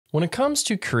When it comes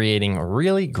to creating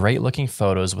really great looking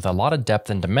photos with a lot of depth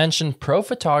and dimension, pro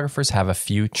photographers have a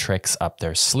few tricks up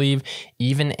their sleeve,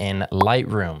 even in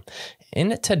Lightroom.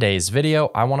 In today's video,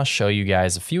 I want to show you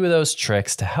guys a few of those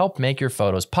tricks to help make your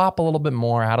photos pop a little bit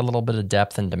more, add a little bit of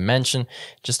depth and dimension,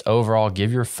 just overall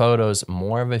give your photos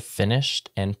more of a finished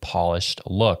and polished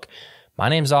look. My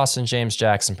name is Austin James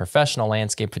Jackson, professional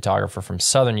landscape photographer from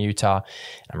Southern Utah.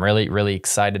 I'm really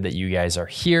excited that you guys are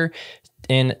here.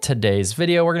 In today's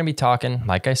video, we're going to be talking,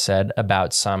 like I said,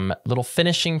 about some little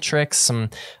finishing tricks, some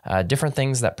different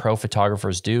things that pro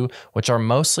photographers do, which are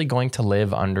mostly going to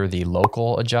live under the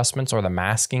local adjustments or the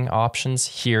masking options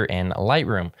here in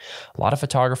Lightroom. A lot of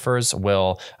photographers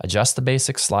will adjust the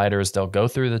basic sliders. They'll go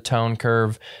through the tone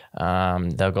curve.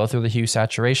 They'll go through the hue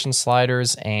saturation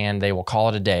sliders and they will call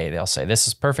it a day. They'll say, this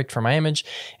is perfect for my image.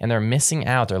 And they're missing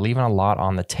out. They're leaving a lot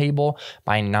on the table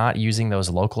by not using those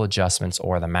local adjustments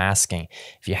or the masking.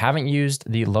 If you haven't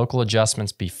used the local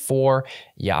adjustments before,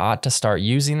 you ought to start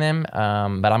using them, but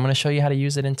I'm going to show you how to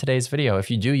use it in today's video.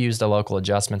 If you do use the local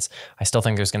adjustments, I still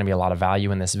think there's going to be a lot of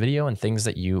value in this video and things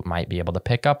that you might be able to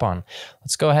pick up on.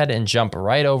 Let's go ahead and jump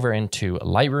right over into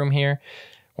Lightroom here,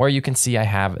 where you can see I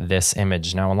have this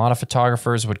image. Now, a lot of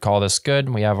photographers would call this good.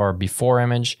 We have our before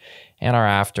image and our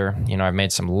after. You know, I've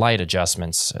made some light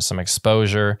adjustments, some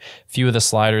exposure, a few of the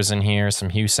sliders in here, some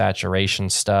hue saturation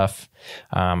stuff.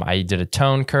 I did a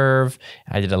tone curve,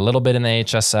 I did a little bit in the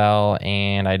HSL,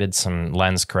 and I did some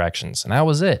lens corrections, and that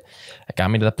was it. It got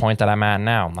me to the point that I'm at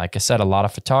now. Like I said, a lot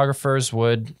of photographers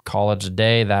would call it a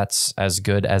day. That's as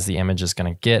good as the image is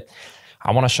going to get.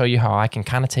 I want to show you how I can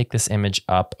kind of take this image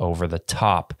up over the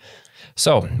top.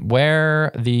 So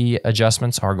where the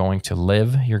adjustments are going to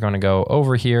live, you're going to go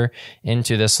over here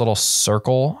into this little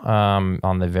circle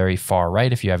on the very far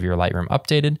right if you have your Lightroom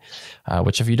updated,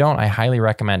 which if you don't, I highly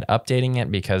recommend updating it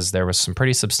because there was some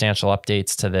pretty substantial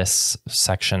updates to this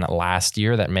section last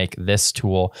year that make this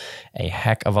tool a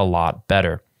heck of a lot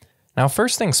better. Now,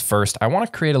 first things first, I want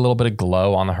to create a little bit of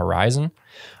glow on the horizon.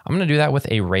 I'm going to do that with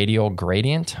a radial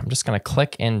gradient. I'm just going to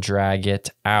click and drag it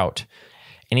out.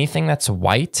 Anything that's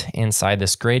white inside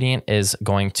this gradient is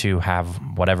going to have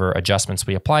whatever adjustments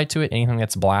we apply to it. Anything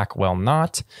that's black will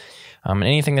not. And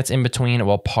anything that's in between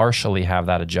will partially have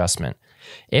that adjustment.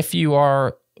 If you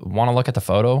want to look at the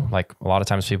photo, like a lot of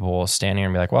times people will stand here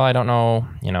and be like, well, I don't know,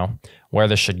 where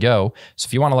this should go. So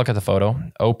if you want to look at the photo,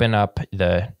 open up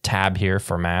the tab here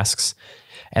for masks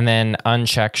and then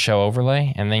uncheck show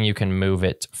overlay, and then you can move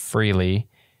it freely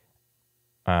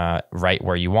right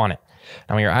where you want it.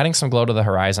 Now, when you're adding some glow to the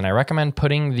horizon, I recommend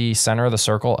putting the center of the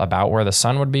circle about where the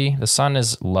sun would be. The sun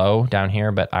is low down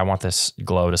here, but I want this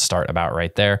glow to start about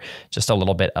right there, just a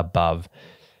little bit above.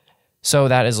 So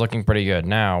that is looking pretty good.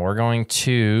 Now, we're going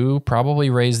to probably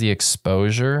raise the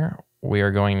exposure. We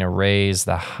are going to raise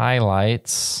the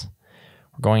highlights.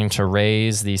 We're going to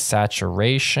raise the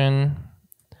saturation.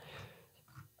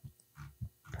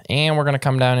 And we're going to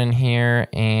come down in here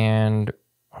and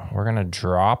we're going to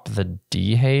drop the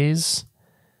dehaze.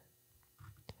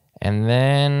 And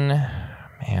then,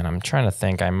 man, I'm trying to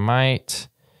think.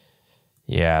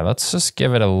 Let's just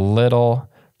give it a little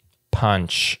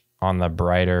punch on the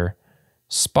brighter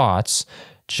spots,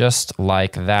 just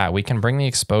like that. We can bring the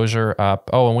exposure up.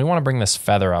 Oh, and we want to bring this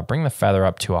feather up. Bring the feather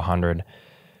up to 100.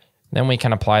 Then we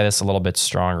can apply this a little bit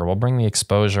stronger. We'll bring the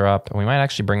exposure up, and we might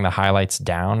actually bring the highlights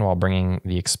down while bringing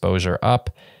the exposure up.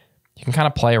 You can kind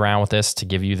of play around with this to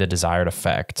give you the desired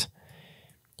effect.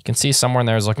 You can see somewhere in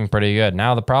there is looking pretty good.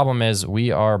 Now, the problem is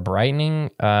we are brightening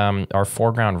our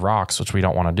foreground rocks, which we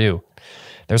don't want to do.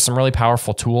 There's some really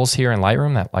powerful tools here in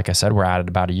Lightroom that, like I said, were added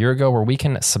about a year ago where we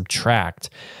can subtract.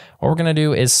 What we're going to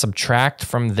do is subtract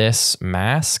from this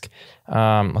mask.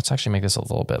 Let's actually make this a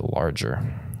little bit larger,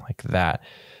 like that.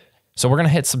 So we're going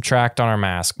to hit subtract on our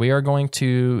mask. We are going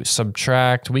to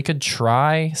subtract. We could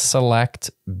try select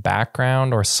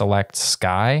background or select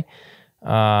sky,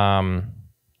 but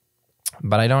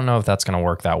I don't know if that's going to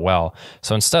work that well.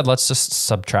 So instead, let's just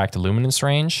subtract luminance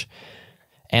range,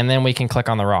 and then we can click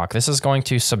on the rock. This is going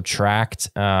to subtract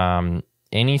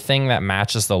anything that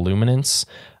matches the luminance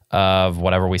of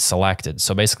whatever we selected.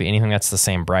 So basically anything that's the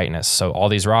same brightness. So all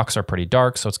these rocks are pretty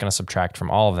dark, so it's going to subtract from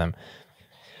all of them.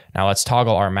 Now let's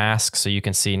toggle our mask so you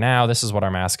can see now this is what our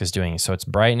mask is doing. So it's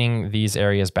brightening these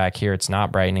areas back here. It's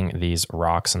not brightening these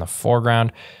rocks in the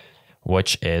foreground,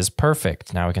 which is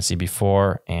perfect. Now we can see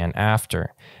before and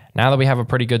after. Now that we have a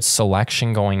pretty good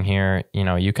selection going here,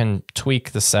 you can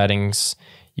tweak the settings.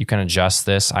 You can adjust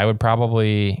this. I would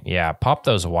probably, pop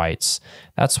those whites.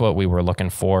 That's what we were looking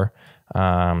for.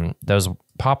 Those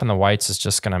popping the whites is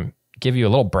just going to give you a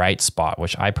little bright spot,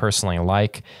 which I personally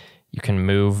like. You can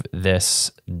move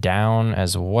this down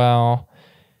as well.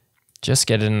 Just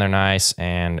get it in there nice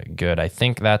and good. I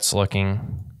think that's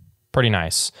looking pretty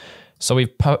nice. So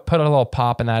we've put a little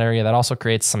pop in that area. That also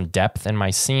creates some depth in my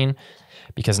scene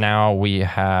because now we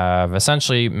have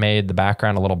essentially made the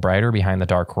background a little brighter behind the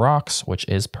dark rocks, which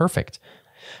is perfect.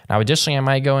 Now, additionally, I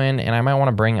might go in and I might want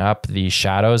to bring up the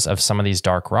shadows of some of these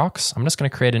dark rocks. I'm just going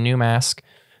to create a new mask.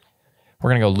 We're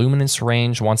going to go luminance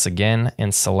range once again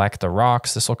and select the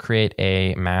rocks. This will create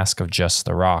a mask of just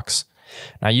the rocks.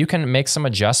 Now, you can make some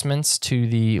adjustments to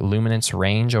the luminance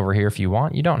range over here if you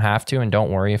want. You don't have to, and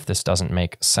don't worry if this doesn't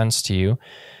make sense to you.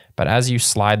 But as you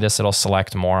slide this, it'll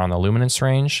select more on the luminance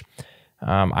range.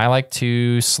 I like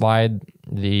to slide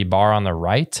the bar on the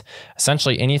right.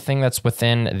 Essentially anything that's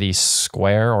within the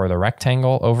square or the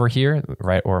rectangle over here,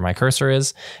 right where my cursor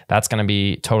is, that's going to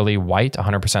be totally white,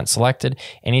 100% selected.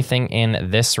 Anything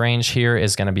in this range here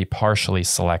is going to be partially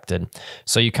selected.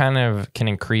 So you kind of can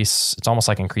increase, it's almost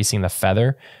like increasing the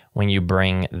feather when you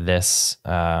bring this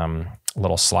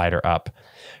little slider up.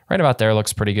 Right about there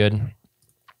looks pretty good.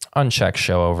 Uncheck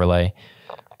show overlay.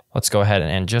 Let's go ahead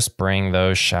and just bring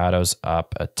those shadows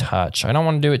up a touch. I don't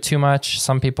want to do it too much.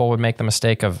 Some people would make the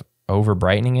mistake of over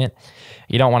brightening it.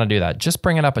 You don't want to do that. Just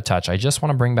bring it up a touch. I just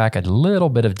want to bring back a little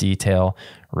bit of detail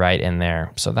right in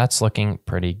there. So that's looking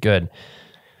pretty good.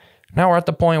 Now we're at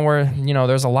the point where, you know,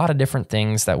 there's a lot of different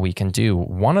things that we can do.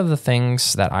 One of the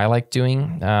things that I like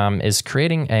doing is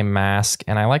creating a mask,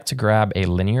 and I like to grab a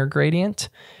linear gradient,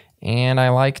 and I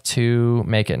like to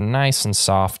make it nice and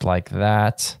soft like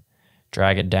that.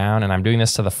 Drag it down, and I'm doing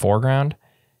this to the foreground,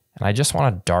 and I just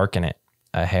want to darken it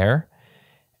a hair.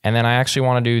 And then I actually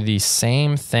want to do the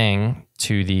same thing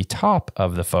to the top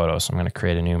of the photo. So I'm going to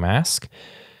create a new mask.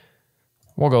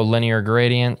 We'll go linear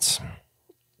gradient.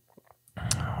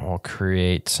 We'll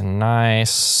create a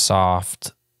nice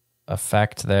soft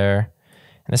effect there.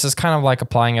 And this is kind of like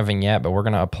applying a vignette, but we're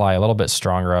going to apply a little bit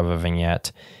stronger of a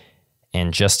vignette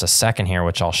in just a second here,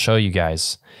 which I'll show you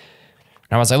guys.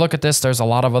 Now, as I look at this, there's a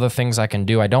lot of other things I can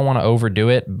do. I don't want to overdo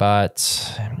it,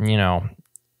 but, you know,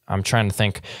 I'm trying to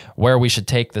think where we should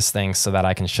take this thing so that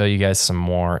I can show you guys some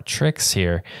more tricks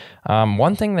here.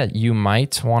 One thing that you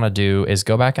might want to do is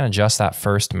go back and adjust that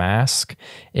first mask.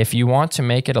 If you want to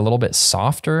make it a little bit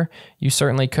softer, you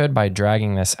certainly could by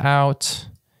dragging this out.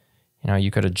 You know, you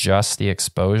could adjust the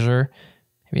exposure.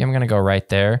 Maybe I'm going to go right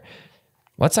there.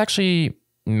 Let's actually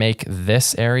make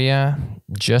this area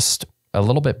just a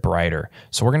little bit brighter.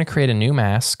 So we're going to create a new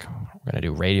mask. We're going to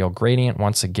do radial gradient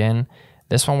once again.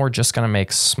 This one we're just going to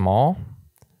make small.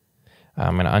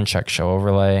 I'm going to uncheck show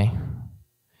overlay.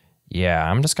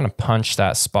 Yeah, I'm just going to punch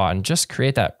that spot and just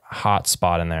create that hot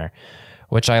spot in there,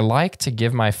 which I like to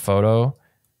give my photo,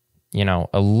 you know,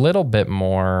 a little bit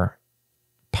more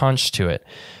punch to it.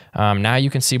 Now you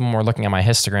can see when we're looking at my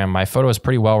histogram, my photo is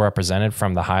pretty well represented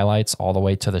from the highlights all the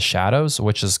way to the shadows,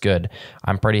 which is good.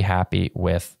 I'm pretty happy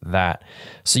with that.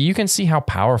 So you can see how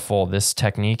powerful this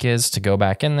technique is to go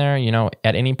back in there. You know,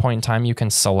 at any point in time, you can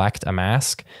select a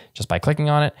mask just by clicking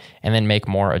on it and then make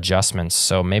more adjustments.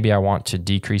 So maybe I want to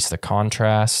decrease the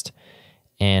contrast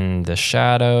in the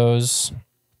shadows.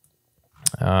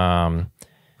 You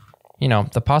know,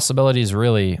 the possibilities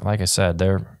really, like I said,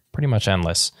 they're pretty much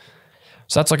endless.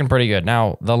 So that's looking pretty good.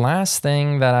 Now, the last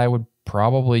thing that I would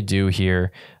probably do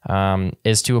here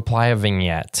is to apply a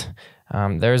vignette.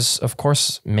 There's, of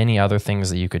course, many other things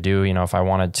that you could do. You know, if I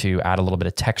wanted to add a little bit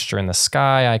of texture in the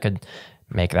sky, I could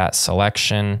make that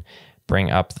selection,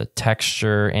 bring up the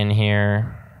texture in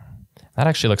here. That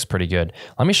actually looks pretty good.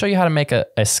 Let me show you how to make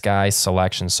a sky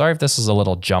selection. Sorry if this is a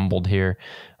little jumbled here,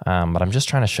 but I'm just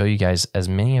trying to show you guys as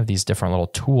many of these different little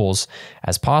tools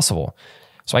as possible.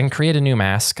 So I can create a new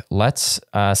mask. Let's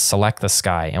select the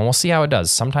sky, and we'll see how it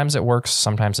does. Sometimes it works,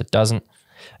 sometimes it doesn't.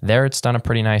 There, it's done a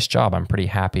pretty nice job. I'm pretty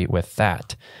happy with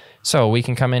that. So we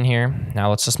can come in here. Now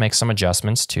let's just make some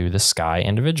adjustments to the sky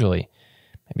individually.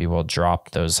 Maybe we'll drop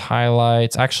those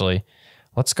highlights. Actually,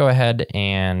 let's go ahead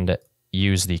and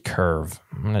use the curve.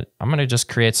 I'm gonna just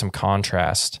create some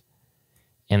contrast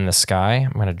in the sky.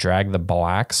 I'm gonna drag the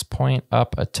blacks point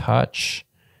up a touch.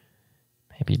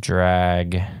 Maybe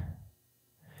drag...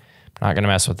 Not going to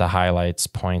mess with the highlights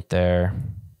point there.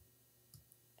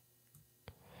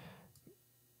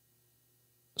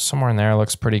 Somewhere in there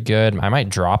looks pretty good. I might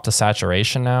drop the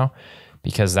saturation now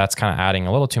because that's kind of adding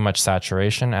a little too much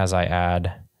saturation as I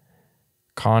add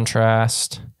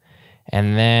contrast.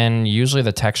 And then usually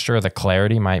the texture or the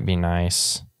clarity might be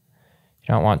nice.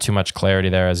 You don't want too much clarity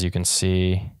there, as you can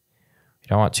see. You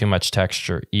don't want too much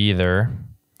texture either.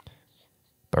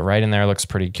 But right in there looks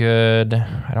pretty good.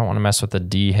 I don't want to mess with the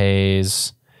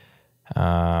dehaze.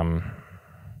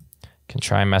 Can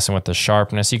try messing with the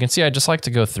sharpness. You can see I just like to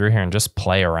go through here and just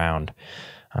play around.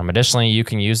 Additionally, you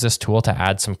can use this tool to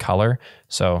add some color.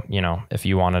 So, you know, if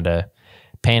you wanted to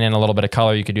paint in a little bit of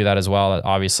color, you could do that as well.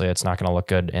 Obviously, it's not going to look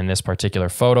good in this particular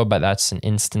photo, but that's an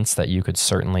instance that you could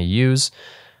certainly use.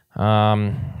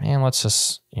 And let's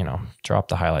just, you know, drop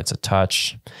the highlights a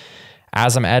touch.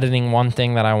 As I'm editing, one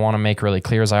thing that I want to make really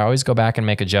clear is I always go back and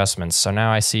make adjustments. So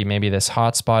now I see maybe this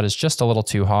hot spot is just a little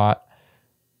too hot.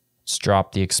 Let's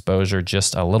drop the exposure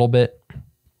just a little bit.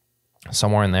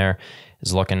 Somewhere in there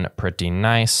is looking pretty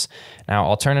nice. Now,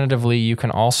 alternatively, you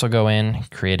can also go in,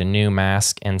 create a new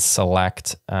mask, and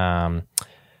select.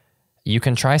 You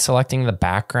can try selecting the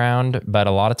background, but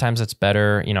a lot of times it's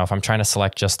better, you know, if I'm trying to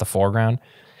select just the foreground,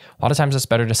 a lot of times it's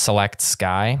better to select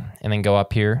sky and then go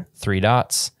up here, 3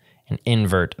 dots, and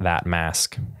invert that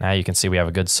mask. Now you can see we have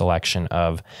a good selection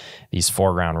of these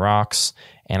foreground rocks.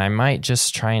 And I might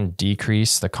just try and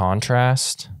decrease the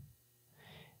contrast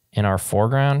in our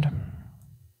foreground.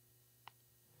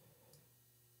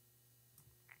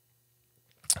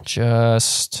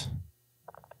 Just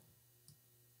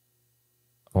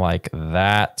like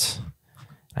that.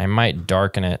 I might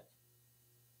darken it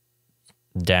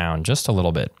down just a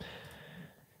little bit.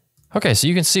 Okay, so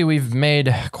you can see we've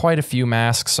made quite a few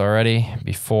masks already,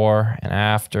 before and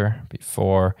after,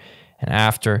 before and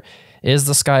after. Is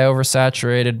the sky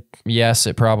oversaturated? Yes,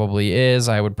 it probably is.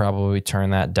 I would probably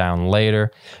turn that down later.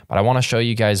 But I want to show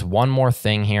you guys one more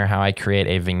thing here, how I create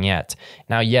a vignette.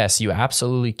 Now, yes, you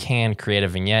absolutely can create a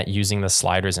vignette using the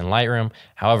sliders in Lightroom.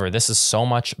 However, this is so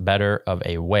much better of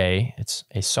a way. It's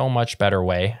a so much better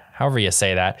way, however you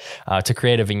say that, to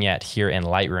create a vignette here in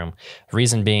Lightroom.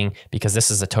 Reason being, because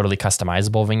this is a totally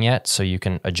customizable vignette, so you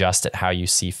can adjust it how you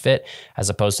see fit,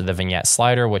 as opposed to the vignette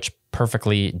slider, which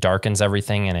perfectly darkens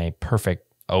everything in a perfect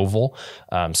oval,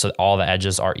 so all the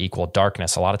edges are equal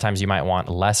darkness. A lot of times you might want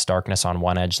less darkness on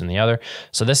one edge than the other.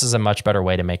 So this is a much better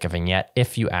way to make a vignette,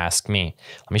 if you ask me.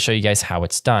 Let me show you guys how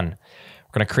it's done.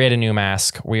 We're going to create a new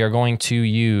mask. We are going to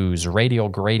use radial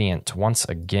gradient. Once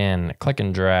again, click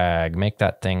and drag, make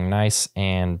that thing nice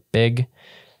and big,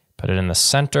 put it in the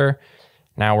center.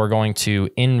 Now we're going to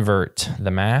invert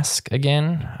the mask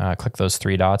again. Click those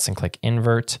 3 dots and click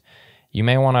invert. You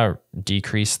may want to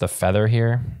decrease the feather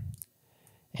here.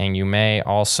 And you may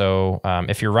also,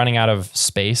 if you're running out of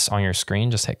space on your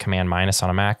screen, just hit Command- on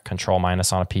a Mac, Control- on a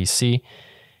PC,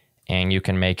 and you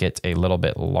can make it a little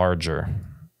bit larger.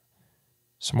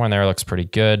 Somewhere in there looks pretty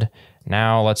good.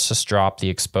 Now let's just drop the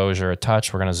exposure a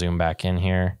touch. We're going to zoom back in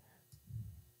here.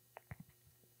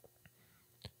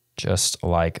 Just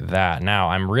like that. Now,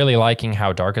 I'm really liking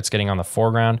how dark it's getting on the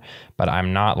foreground, but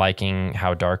I'm not liking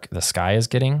how dark the sky is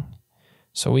getting.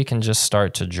 So we can just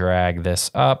start to drag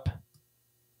this up.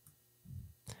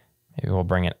 Maybe we'll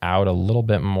bring it out a little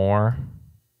bit more.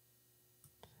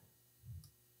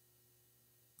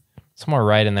 Somewhere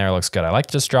right in there looks good. I like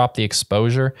to just drop the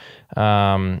exposure.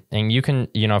 And you can,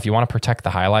 you know, if you want to protect the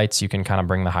highlights, you can kind of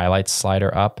bring the highlights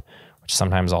slider up, which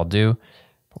sometimes I'll do.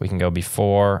 But we can go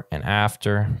before and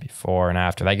after, before and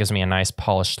after. That gives me a nice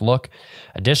polished look.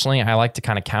 Additionally, I like to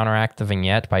kind of counteract the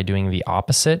vignette by doing the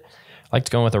opposite. I like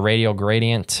to go with a radial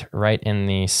gradient right in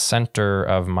the center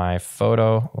of my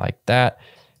photo like that,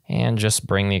 and just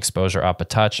bring the exposure up a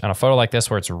touch. On a photo like this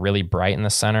where it's really bright in the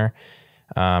center,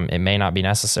 it may not be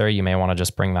necessary. You may want to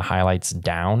just bring the highlights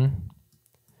down.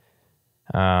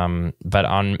 But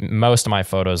on most of my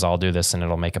photos, I'll do this and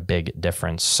it'll make a big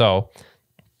difference. So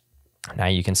now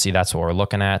you can see that's what we're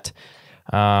looking at.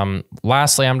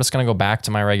 Lastly, I'm just going to go back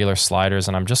to my regular sliders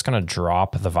and I'm just going to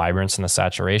drop the vibrance and the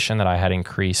saturation that I had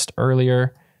increased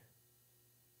earlier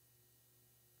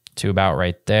to about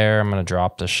right there. I'm going to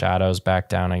drop the shadows back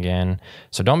down again.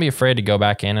 So don't be afraid to go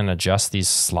back in and adjust these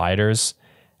sliders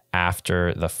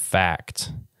after the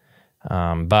fact.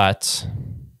 But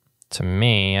to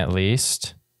me, at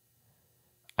least,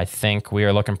 I think we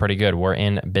are looking pretty good. We're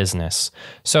in business.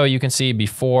 So you can see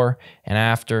before and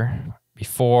after.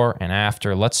 Before and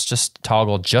after. Let's just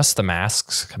toggle just the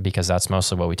masks because that's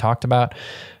mostly what we talked about.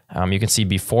 You can see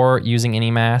before using any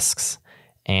masks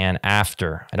and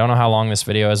after. I don't know how long this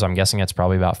video is. I'm guessing it's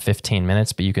probably about 15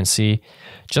 minutes, but you can see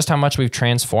just how much we've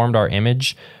transformed our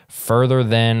image further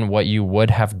than what you would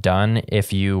have done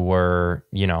if you were,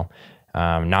 you know,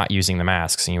 not using the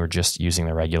masks and you were just using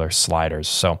the regular sliders.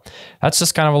 So that's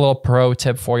just kind of a little pro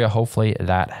tip for you. Hopefully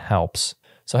that helps.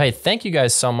 So hey, thank you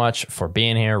guys so much for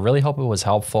being here. Really hope it was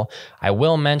helpful. I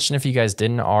will mention, if you guys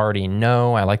didn't already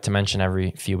know, I like to mention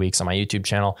every few weeks on my YouTube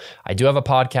channel, I do have a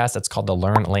podcast that's called the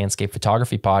Learn Landscape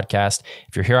Photography Podcast.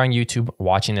 If you're here on YouTube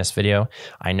watching this video,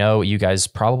 I know you guys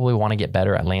probably want to get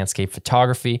better at landscape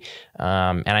photography.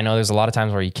 And I know there's a lot of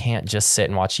times where you can't just sit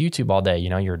and watch YouTube all day. You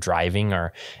know, you're driving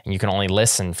and you can only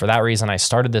listen. For that reason, I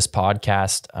started this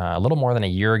podcast a little more than a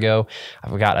year ago.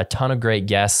 I've got a ton of great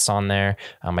guests on there.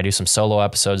 I do some solo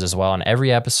episodes as well. And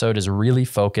every episode is really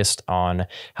focused on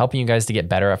helping you guys to get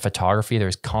better at photography.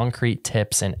 There's concrete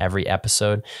tips in every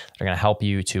episode that are going to help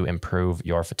you to improve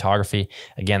your photography.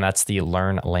 Again, that's the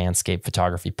Learn Landscape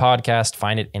Photography Podcast.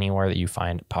 Find it anywhere that you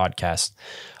find podcasts.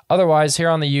 Otherwise, here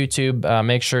on the YouTube,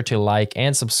 make sure to like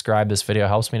and subscribe. This video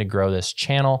helps me to grow this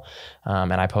channel.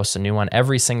 And I post a new one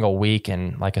every single week.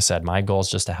 And like I said, my goal is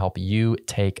just to help you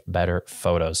take better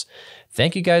photos.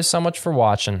 Thank you guys so much for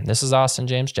watching. This is Austin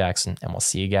James Jackson, and we'll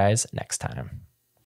see you guys next time.